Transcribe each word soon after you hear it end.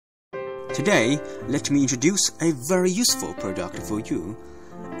Today, let me introduce a very useful product for you.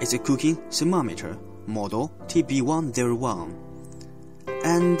 It's a cooking thermometer, model TP101.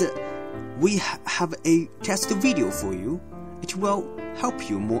 And we have a test video for you. It will help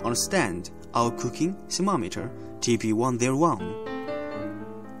you more understand our cooking thermometer TP101.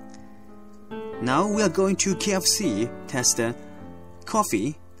 Now we are going to KFC test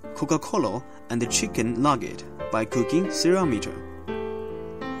coffee, Coca-Cola and chicken nugget by cooking thermometer.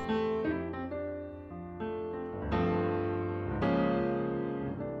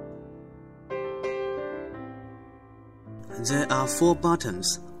 There are 4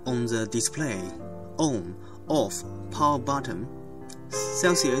 buttons on the display: on, off, power button,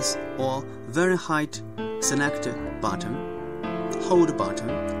 Celsius or Fahrenheit select button, hold button,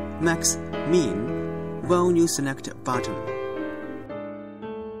 max, min, volume select button.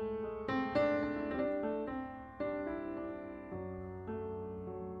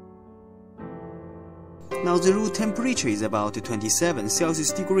 Now the room temperature is about 27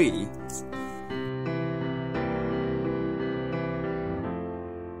 Celsius degree.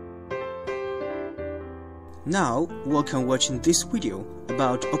 Now we can watch this video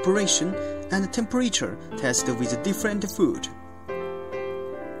about operation and temperature test with different food.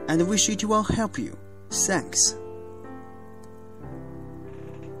 And wish it will help you. Thanks.